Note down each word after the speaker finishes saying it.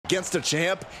against a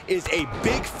champ is a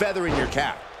big feather in your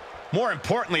cap. More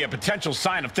importantly, a potential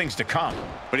sign of things to come.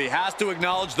 But he has to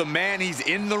acknowledge the man he's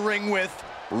in the ring with,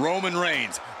 Roman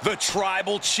Reigns, the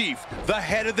tribal chief, the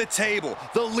head of the table,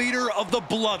 the leader of the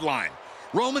bloodline.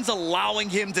 Roman's allowing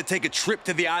him to take a trip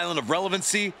to the island of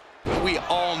relevancy, but we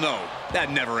all know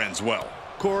that never ends well.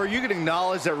 Corey, you can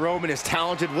acknowledge that Roman is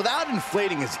talented without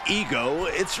inflating his ego.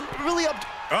 It's really up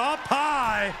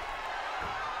high.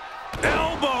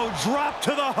 Elbow drop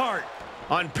to the heart.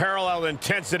 Unparalleled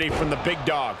intensity from the big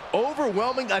dog.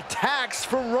 Overwhelming attacks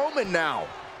from Roman now.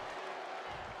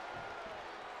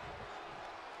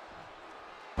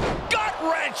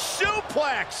 Gut-wrench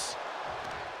suplex.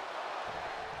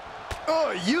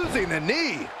 Oh, using the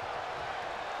knee.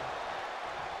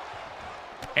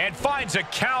 And finds a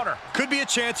counter. Could be a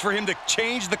chance for him to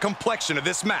change the complexion of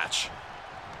this match.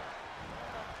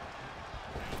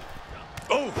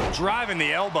 Oh, driving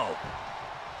the elbow.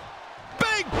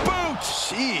 Big boot!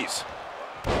 Jeez.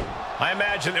 I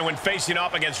imagine that when facing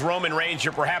off against Roman Reigns,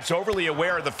 you're perhaps overly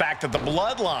aware of the fact that the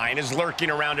bloodline is lurking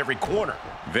around every corner.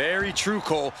 Very true,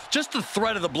 Cole. Just the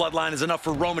threat of the bloodline is enough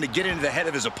for Roman to get into the head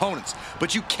of his opponents.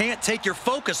 But you can't take your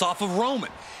focus off of Roman.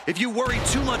 If you worry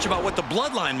too much about what the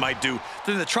bloodline might do,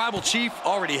 then the tribal chief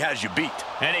already has you beat.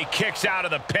 And he kicks out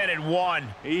of the pin at 1.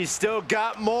 He's still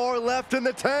got more left in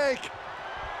the tank.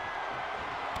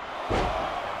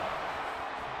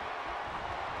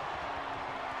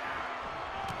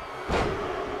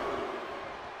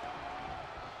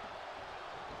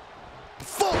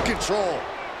 Full control.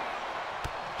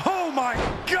 Oh my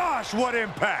gosh, what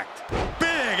impact.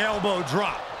 Big elbow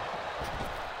drop.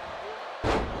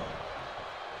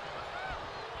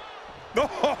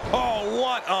 Oh,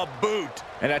 what a boot.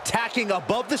 And attacking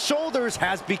above the shoulders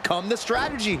has become the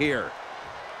strategy here.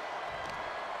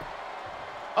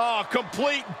 Oh,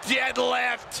 complete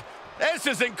deadlift. This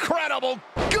is incredible.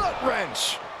 Gut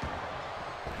wrench.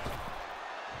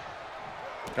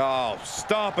 Oh,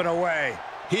 stomping away.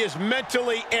 He is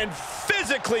mentally and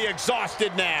physically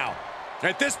exhausted now.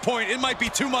 At this point, it might be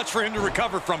too much for him to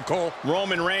recover from, Cole.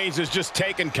 Roman Reigns has just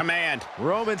taken command.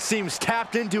 Roman seems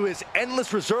tapped into his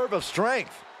endless reserve of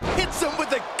strength. Hits him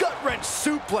with a gut-wrench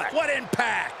suplex. What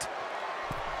impact!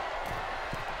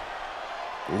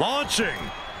 Launching.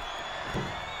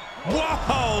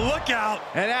 Whoa, look out.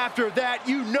 And after that,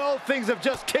 you know things have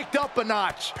just kicked up a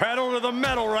notch. Pedal to the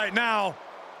metal right now.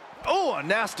 Oh, a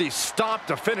nasty stomp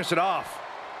to finish it off.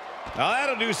 Now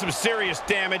that'll do some serious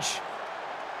damage.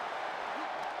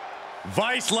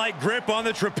 Vice-like grip on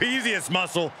the trapezius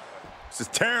muscle. This is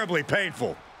terribly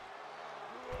painful.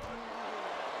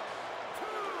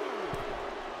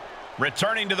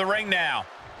 Returning to the ring now.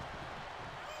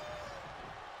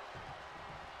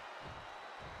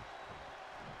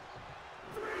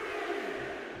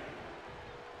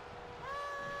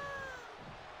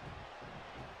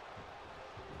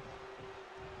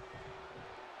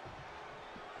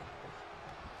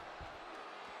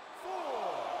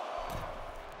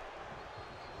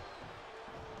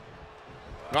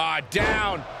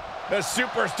 Down. The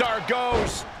superstar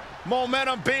goes.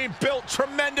 Momentum being built.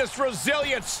 Tremendous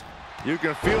resilience. You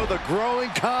can feel the growing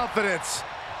confidence.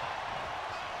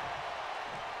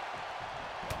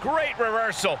 Great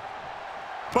reversal.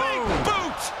 Boom. Big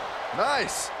boot.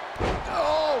 Nice.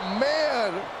 Oh,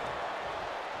 man.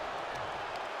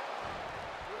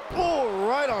 Oh,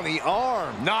 right on the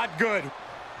arm. Not good.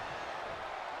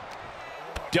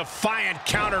 Defiant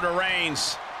counter to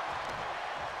Reigns.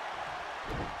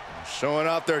 Showing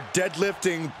out their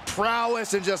deadlifting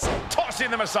prowess and just Tossing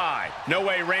them aside. No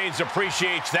way Reigns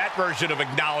appreciates that version of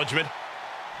acknowledgement.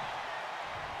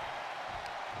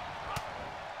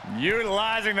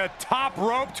 Utilizing the top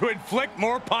rope to inflict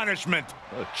more punishment.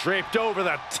 draped over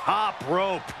the top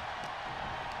rope.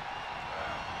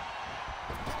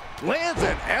 Lands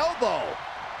an elbow.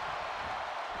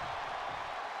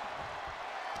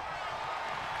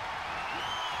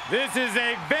 This is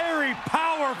a very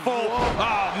powerful...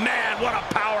 Oh, man, what a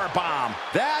power bomb.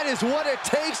 That is what it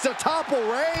takes to topple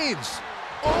Reigns.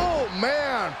 Oh,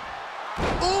 man.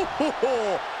 Ooh.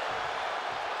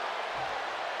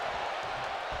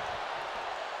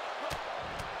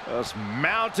 Just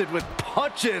mounted with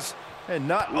punches and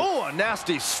not... Oh, a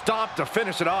nasty stomp to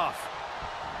finish it off.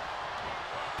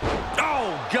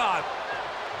 Oh, God.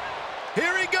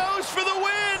 Here he goes for the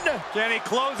win. Can he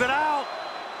close it out?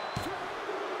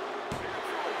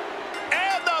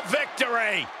 And the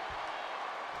victory.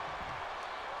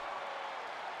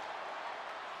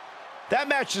 That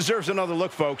match deserves another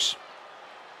look, folks.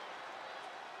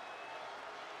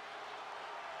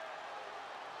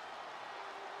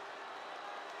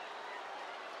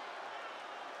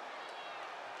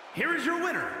 Here is is your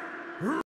winner,